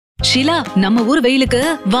ஷீலா, நம்ம ஊர் வெயிலுக்கு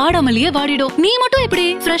வாடாமல்லியே வாடிடும். நீ மட்டும்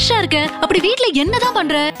எப்படி ஃப்ரெஷ்ஷா இருக்க? அப்படி வீட்ல என்னதான்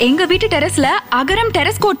பண்ற? எங்க வீட்டு டெரஸ்ல அகரம்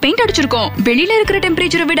டெரஸ் கோட் பெயிண்ட் அடிச்சிருக்கோம். வெளியில இருக்கிற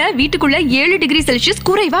டெம்பரேச்சரை விட வீட்டுக்குள்ள 7 டிகிரி செல்சியஸ்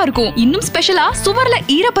குறைவா இருக்கும். இன்னும் ஸ்பெஷலா சுவர்ல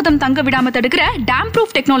ஈரப்பதம் தங்க விடாம தடுக்கிற டேம்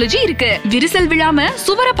ப்ரூஃப் டெக்னாலஜி இருக்கு. விரிசல் விழாம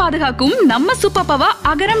சுவரை பாதுகாக்கும் நம்ம சூப்பர் பவர்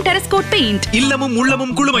அகரம் டெரஸ் கோட் பெயிண்ட். இல்லமும்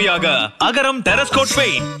உள்ளமும் குளுமையாக அகரம் டெரஸ் கோட்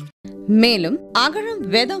பெயிண்ட். மேலும் அகரம்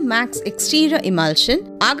weather maths exterior emulsion,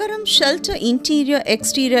 Agaram shelter interior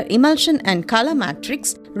exterior emulsion and colour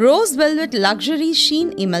matrix, rose velvet luxury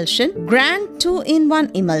Sheen emulsion, grand 2-in-1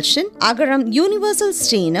 emulsion, Agaram universal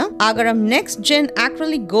Steiner, Agaram next gen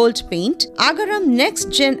acrylic gold paint, Agaram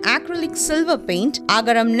next gen acrylic silver paint,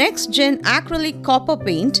 Agaram next gen acrylic copper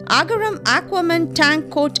paint, Agaram Aquaman tank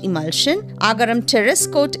code emulsion, Agaram terrace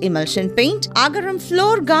code emulsion paint, Agaram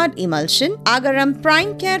floor card emulsion, Agaram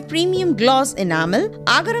prime care premium gloss enamel,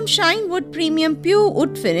 Agaram Shine Wood Premium Pure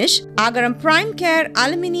Wood Finish, Agaram Prime Care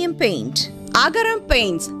Aluminium Paint. Agaram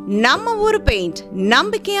Paints, நம்ம ஊரு paint,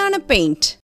 நம்பிக்கையான paint.